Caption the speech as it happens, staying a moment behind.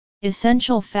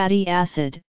Essential fatty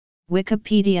acid,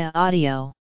 Wikipedia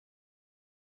audio.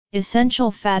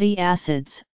 Essential fatty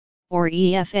acids, or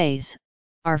EFAs,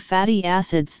 are fatty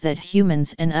acids that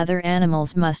humans and other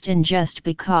animals must ingest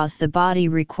because the body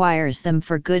requires them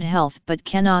for good health but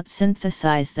cannot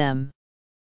synthesize them.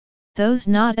 Those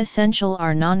not essential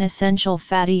are non-essential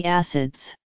fatty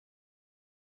acids.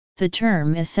 The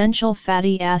term essential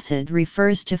fatty acid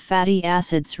refers to fatty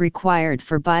acids required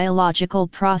for biological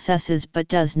processes but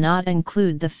does not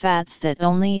include the fats that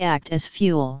only act as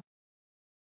fuel.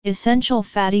 Essential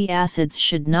fatty acids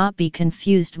should not be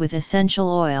confused with essential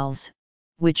oils,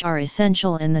 which are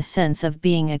essential in the sense of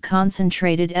being a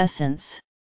concentrated essence.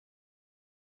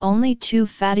 Only two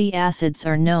fatty acids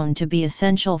are known to be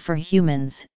essential for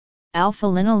humans: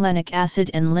 alpha-linolenic acid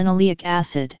and linoleic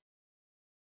acid.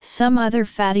 Some other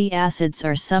fatty acids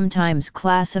are sometimes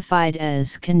classified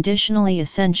as conditionally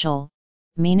essential,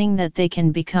 meaning that they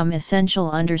can become essential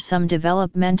under some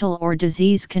developmental or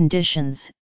disease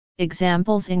conditions.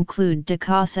 Examples include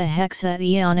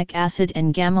docosahexaenoic acid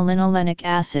and gamma-linolenic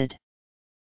acid.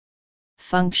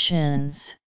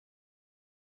 Functions.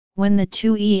 When the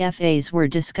two EFAs were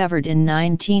discovered in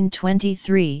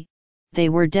 1923, they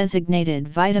were designated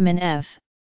vitamin F,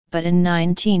 but in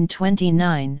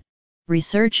 1929,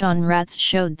 research on rats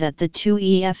showed that the two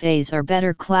EFAs are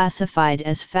better classified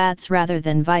as fats rather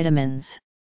than vitamins.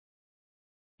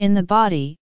 In the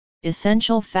body,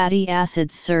 essential fatty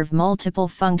acids serve multiple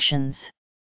functions.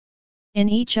 In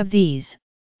each of these,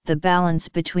 the balance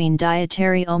between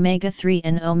dietary omega-3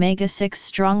 and omega-6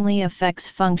 strongly affects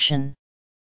function.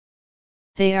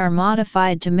 They are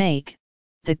modified to make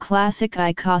the classic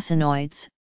eicosanoids,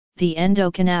 the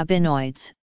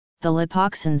endocannabinoids, the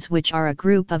lipoxins, which are a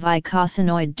group of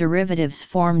eicosanoid derivatives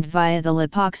formed via the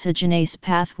lipoxygenase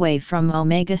pathway from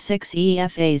omega-6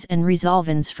 EFAs, and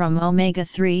resolvins from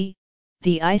omega-3,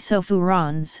 the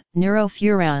isofurans,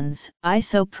 neurofurans,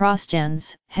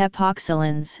 isoprostans,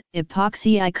 hepoxylins,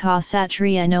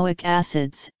 epoxyeikosatrienoic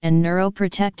acids, and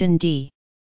neuroprotectin D.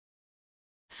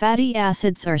 Fatty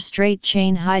acids are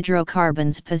straight-chain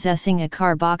hydrocarbons possessing a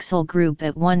carboxyl group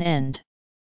at one end.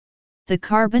 The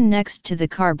carbon next to the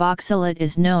carboxylate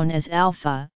is known as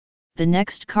alpha, the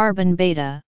next carbon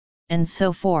beta, and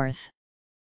so forth.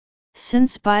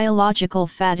 Since biological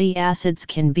fatty acids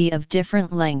can be of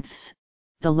different lengths,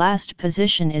 the last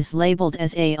position is labeled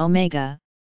as A omega,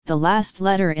 the last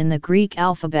letter in the Greek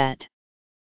alphabet.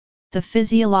 The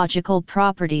physiological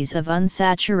properties of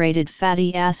unsaturated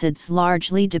fatty acids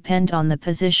largely depend on the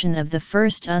position of the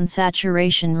first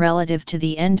unsaturation relative to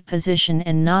the end position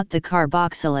and not the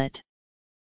carboxylate.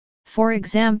 For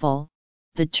example,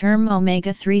 the term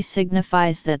omega-3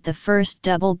 signifies that the first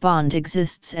double bond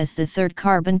exists as the third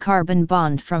carbon-carbon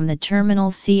bond from the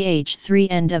terminal CH3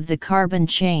 end of the carbon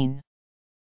chain.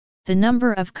 The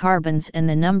number of carbons and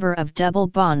the number of double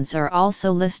bonds are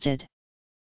also listed.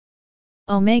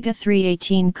 Omega-3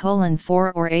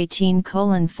 18:4 or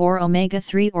 18:4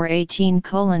 omega-3 or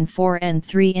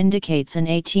 18:4N3 indicates an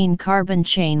 18 carbon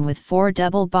chain with 4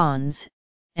 double bonds,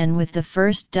 and with the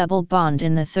first double bond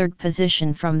in the third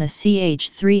position from the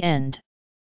CH3 end.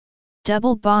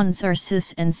 Double bonds are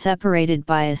cis and separated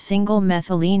by a single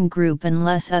methylene group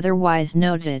unless otherwise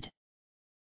noted.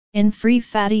 In free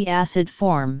fatty acid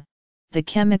form, the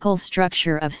chemical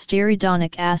structure of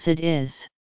stearidonic acid is.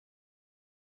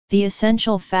 The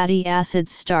essential fatty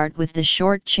acids start with the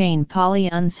short-chain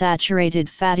polyunsaturated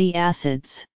fatty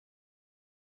acids.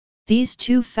 These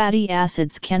two fatty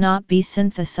acids cannot be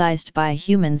synthesized by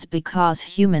humans because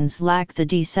humans lack the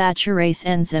desaturase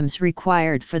enzymes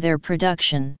required for their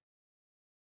production.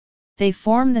 They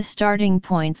form the starting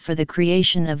point for the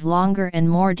creation of longer and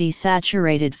more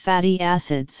desaturated fatty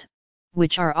acids,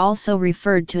 which are also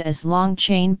referred to as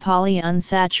long-chain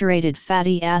polyunsaturated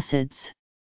fatty acids.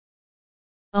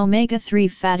 Omega-3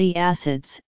 fatty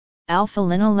acids,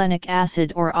 alpha-linolenic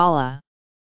acid or ALA.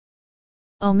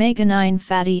 Omega-9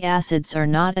 fatty acids are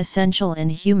not essential in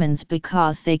humans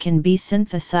because they can be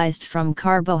synthesized from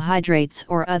carbohydrates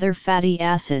or other fatty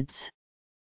acids.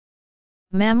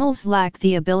 Mammals lack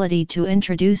the ability to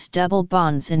introduce double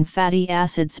bonds in fatty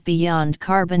acids beyond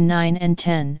carbon 9 and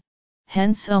 10,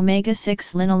 hence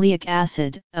omega-6 linoleic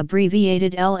acid,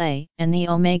 abbreviated LA, and the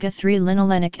omega-3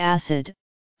 linolenic acid,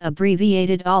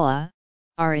 abbreviated ALA,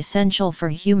 are essential for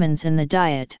humans in the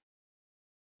diet.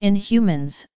 In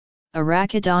humans,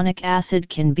 arachidonic acid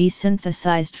can be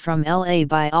synthesized from LA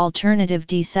by alternative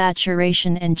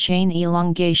desaturation and chain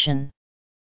elongation.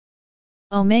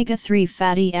 Omega-3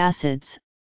 fatty acids,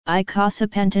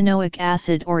 eicosapentaenoic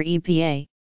acid or EPA,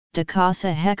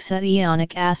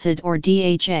 docosahexaenoic acid or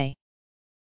DHA.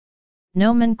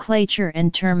 Nomenclature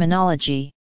and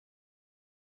terminology.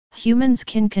 Humans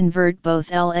can convert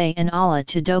both La and Ala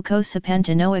to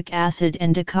docosapentaenoic acid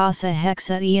and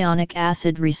docosahexaenoic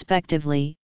acid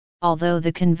respectively, although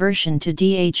the conversion to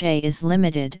DHA is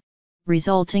limited,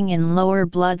 resulting in lower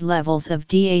blood levels of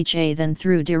DHA than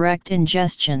through direct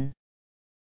ingestion.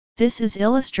 This is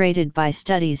illustrated by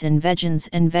studies in vegans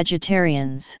and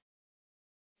vegetarians.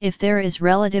 If there is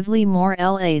relatively more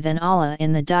La than Ala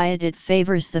in the diet, it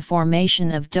favors the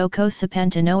formation of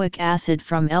docosapentaenoic acid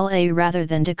from La rather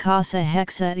than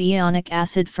docosahexaenoic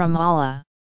acid from Ala.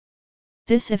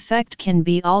 This effect can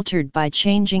be altered by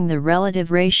changing the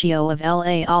relative ratio of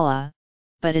La-Ala,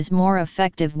 but is more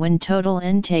effective when total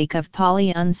intake of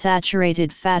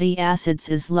polyunsaturated fatty acids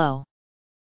is low.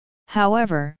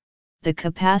 However, the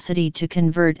capacity to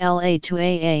convert La to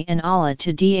Aa and Ala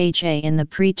to DHA in the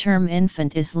preterm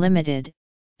infant is limited,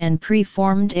 and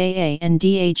preformed Aa and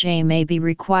DHA may be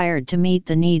required to meet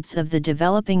the needs of the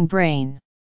developing brain.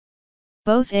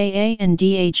 Both Aa and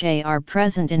DHA are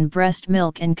present in breast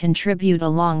milk and contribute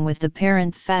along with the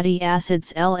parent fatty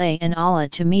acids La and Ala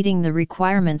to meeting the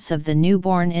requirements of the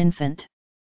newborn infant.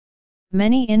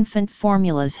 Many infant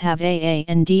formulas have Aa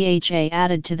and DHA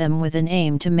added to them with an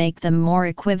aim to make them more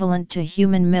equivalent to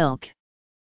human milk.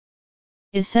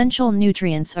 Essential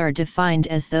nutrients are defined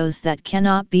as those that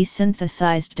cannot be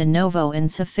synthesized de novo in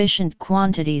sufficient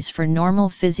quantities for normal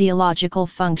physiological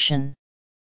function.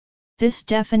 This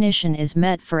definition is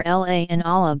met for La and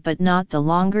Ala but not the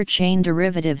longer chain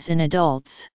derivatives in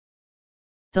adults.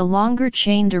 The longer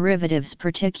chain derivatives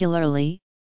particularly,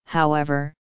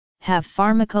 however, have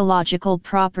pharmacological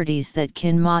properties that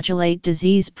can modulate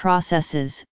disease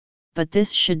processes, but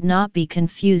this should not be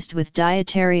confused with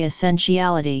dietary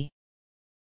essentiality.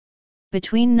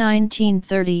 Between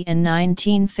 1930 and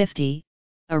 1950,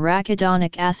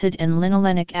 arachidonic acid and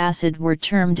linolenic acid were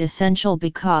termed essential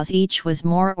because each was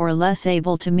more or less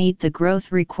able to meet the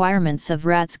growth requirements of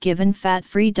rats given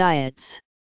fat-free diets.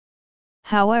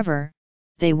 However,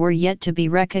 they were yet to be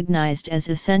recognized as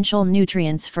essential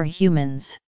nutrients for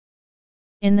humans.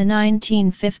 In the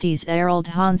 1950s, Erald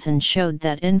Hansen showed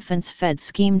that infants fed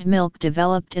skimmed milk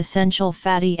developed essential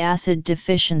fatty acid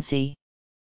deficiency.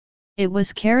 It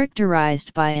was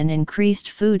characterized by an increased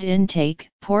food intake,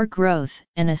 poor growth,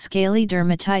 and a scaly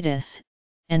dermatitis,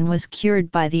 and was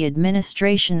cured by the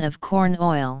administration of corn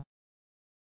oil.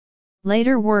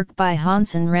 Later work by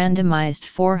Hansen randomized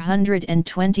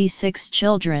 426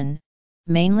 children,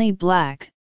 mainly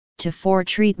black, to 4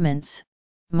 treatments: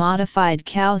 modified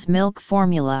cow's milk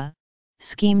formula,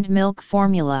 skimmed milk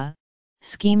formula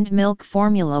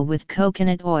with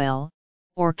coconut oil,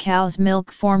 or cow's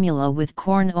milk formula with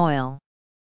corn oil.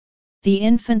 The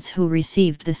infants who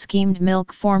received the skimmed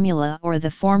milk formula or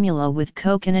the formula with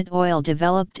coconut oil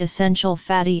developed essential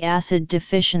fatty acid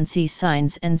deficiency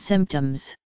signs and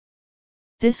symptoms.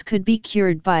 This could be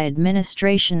cured by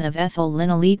administration of ethyl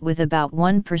linolete with about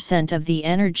 1% of the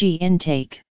energy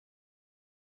intake.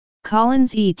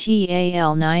 Collins et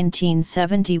al.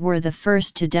 1970 were the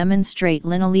first to demonstrate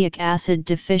linoleic acid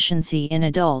deficiency in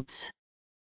adults.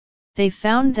 They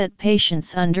found that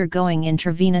patients undergoing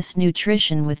intravenous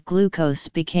nutrition with glucose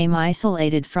became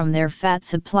isolated from their fat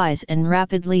supplies and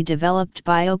rapidly developed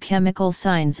biochemical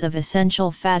signs of essential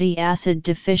fatty acid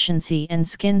deficiency and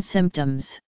skin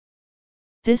symptoms.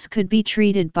 This could be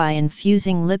treated by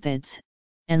infusing lipids,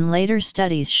 and later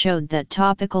studies showed that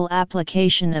topical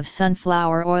application of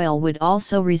sunflower oil would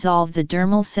also resolve the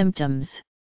dermal symptoms.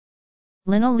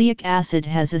 Linoleic acid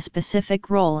has a specific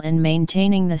role in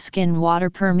maintaining the skin water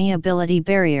permeability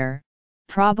barrier,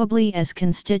 probably as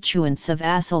constituents of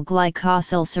acyl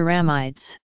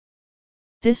glycosylceramides.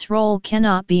 This role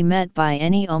cannot be met by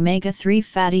any omega-3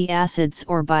 fatty acids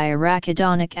or by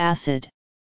arachidonic acid.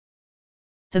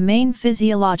 The main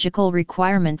physiological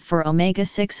requirement for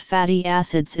omega-6 fatty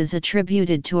acids is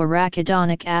attributed to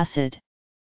arachidonic acid.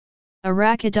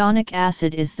 Arachidonic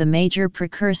acid is the major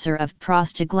precursor of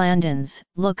prostaglandins,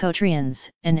 leukotrienes,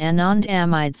 and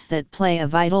anandamides that play a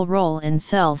vital role in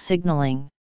cell signaling.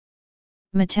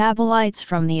 Metabolites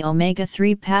from the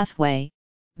omega-3 pathway,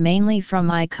 mainly from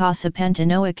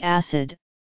eicosapentaenoic acid,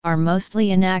 are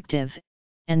mostly inactive,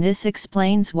 and this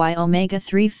explains why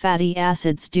omega-3 fatty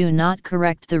acids do not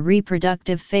correct the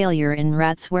reproductive failure in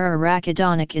rats where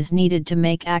arachidonic is needed to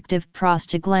make active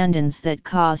prostaglandins that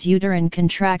cause uterine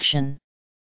contraction.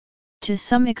 To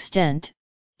some extent,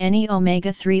 any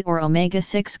omega-3 or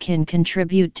omega-6 can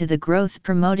contribute to the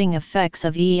growth-promoting effects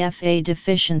of EFA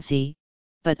deficiency,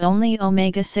 but only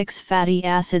omega-6 fatty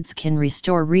acids can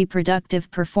restore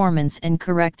reproductive performance and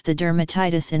correct the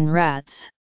dermatitis in rats.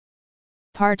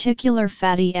 Particular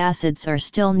fatty acids are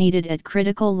still needed at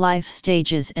critical life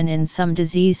stages and in some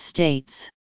disease states.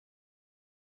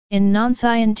 In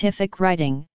non-scientific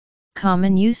writing,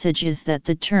 common usage is that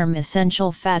the term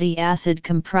essential fatty acid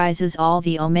comprises all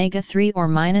the omega-3 or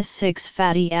 -6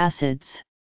 fatty acids.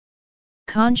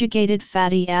 Conjugated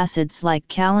fatty acids like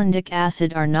calendic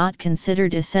acid are not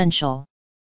considered essential.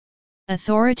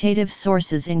 Authoritative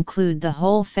sources include the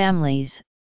whole families,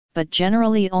 but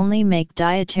generally only make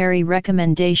dietary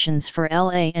recommendations for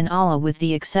LA and ALA with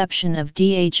the exception of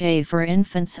DHA for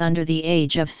infants under the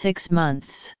age of 6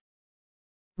 months.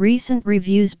 Recent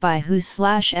reviews by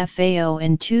WHO/FAO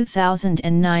in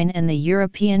 2009 and the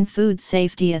European Food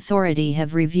Safety Authority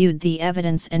have reviewed the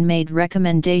evidence and made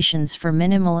recommendations for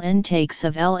minimal intakes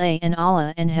of LA and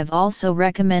ALA and have also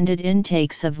recommended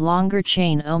intakes of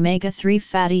longer-chain omega-3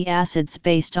 fatty acids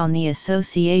based on the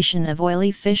association of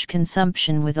oily fish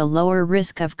consumption with a lower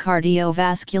risk of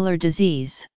cardiovascular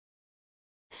disease.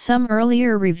 Some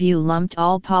earlier review lumped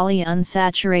all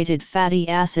polyunsaturated fatty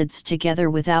acids together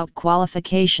without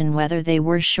qualification whether they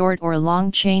were short or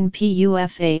long-chain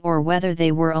PUFA or whether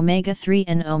they were omega-3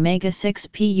 and omega-6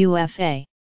 PUFA.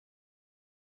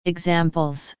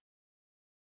 Examples: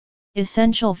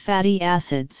 essential fatty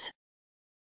acids.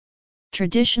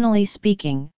 Traditionally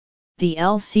speaking, the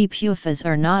LC-PUFAs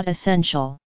are not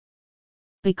essential.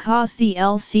 Because the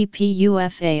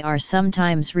LC-PUFA are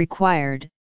sometimes required,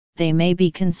 they may be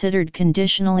considered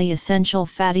conditionally essential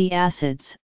fatty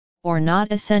acids, or not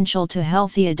essential to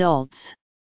healthy adults.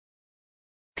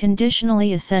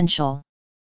 Conditionally essential.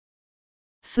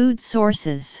 Food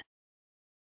sources.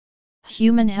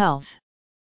 Human health.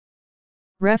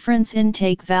 Reference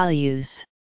intake values.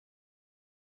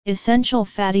 Essential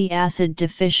fatty acid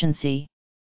deficiency.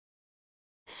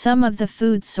 Some of the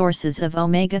food sources of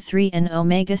omega-3 and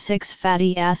omega-6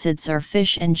 fatty acids are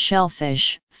fish and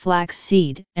shellfish,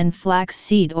 flaxseed and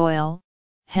flaxseed oil,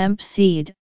 hemp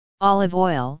seed, olive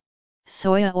oil,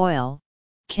 soya oil,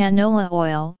 canola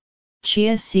oil,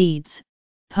 chia seeds,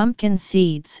 pumpkin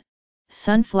seeds,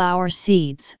 sunflower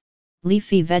seeds,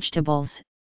 leafy vegetables,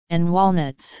 and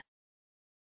walnuts.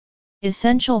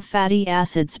 Essential fatty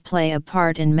acids play a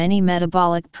part in many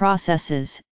metabolic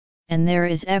processes, and there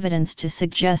is evidence to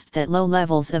suggest that low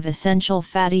levels of essential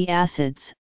fatty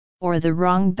acids, or the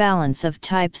wrong balance of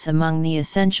types among the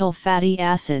essential fatty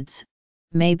acids,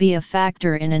 may be a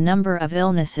factor in a number of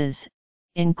illnesses,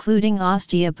 including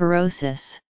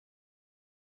osteoporosis.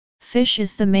 Fish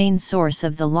is the main source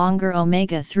of the longer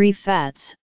omega-3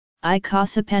 fats,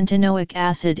 eicosapentaenoic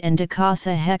acid and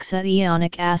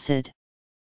docosahexaenoic acid.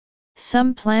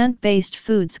 Some plant-based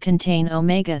foods contain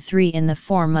omega-3 in the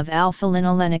form of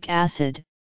alpha-linolenic acid,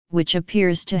 which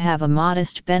appears to have a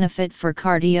modest benefit for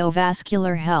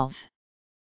cardiovascular health.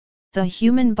 The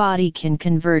human body can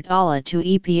convert ALA to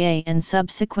EPA and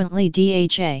subsequently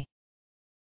DHA.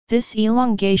 This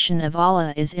elongation of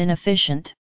ALA is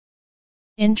inefficient.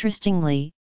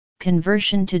 Interestingly,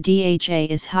 conversion to DHA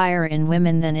is higher in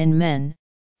women than in men.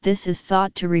 This is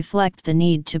thought to reflect the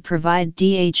need to provide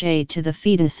DHA to the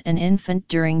fetus and infant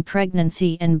during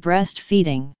pregnancy and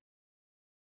breastfeeding.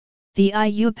 The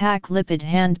IUPAC Lipid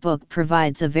Handbook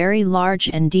provides a very large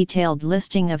and detailed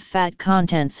listing of fat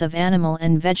contents of animal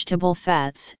and vegetable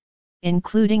fats,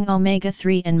 including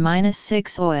omega-3 and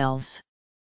 -6 oils.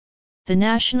 The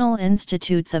National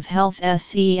Institutes of Health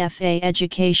SEFA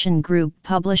Education Group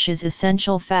publishes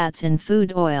essential fats in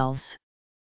food oils.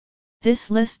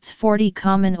 This lists 40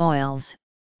 common oils,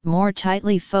 more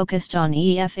tightly focused on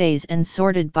EFAs and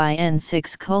sorted by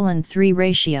N6:3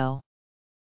 ratio.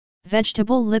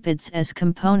 Vegetable lipids as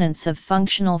components of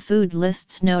functional food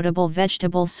lists notable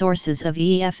vegetable sources of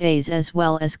EFAs as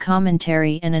well as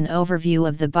commentary and an overview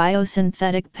of the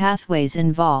biosynthetic pathways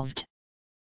involved.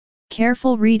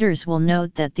 Careful readers will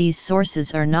note that these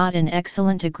sources are not in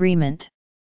excellent agreement.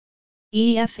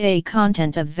 EFA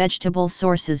content of vegetable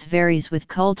sources varies with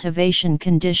cultivation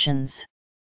conditions.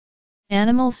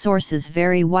 Animal sources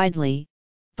vary widely,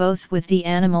 both with the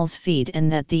animal's feed and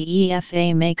that the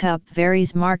EFA makeup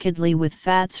varies markedly with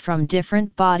fats from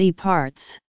different body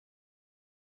parts.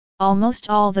 Almost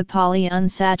all the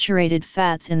polyunsaturated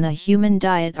fats in the human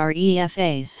diet are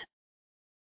EFAs.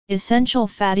 Essential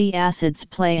fatty acids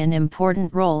play an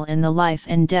important role in the life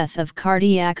and death of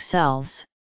cardiac cells.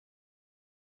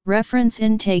 Reference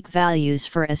intake values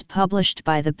for as published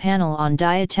by the Panel on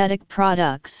Dietetic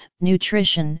Products,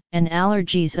 Nutrition, and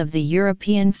Allergies of the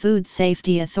European Food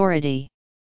Safety Authority.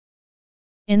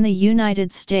 In the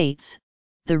United States,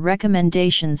 the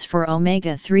recommendations for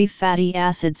omega-3 fatty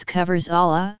acids covers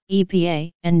ALA, EPA,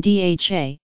 and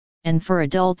DHA, and for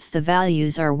adults the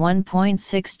values are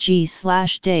 1.6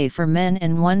 g/day for men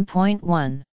and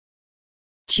 1.1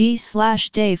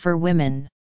 g/day for women.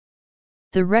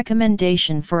 The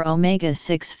recommendation for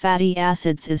omega-6 fatty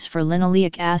acids is for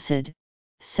linoleic acid,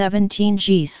 17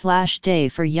 g/day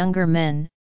for younger men,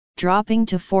 dropping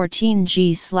to 14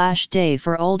 g/day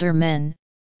for older men,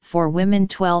 for women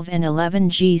 12 and 11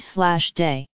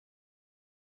 g/day.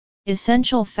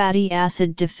 Essential fatty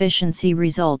acid deficiency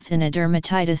results in a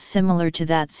dermatitis similar to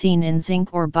that seen in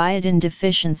zinc or biotin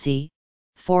deficiency,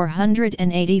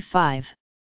 485.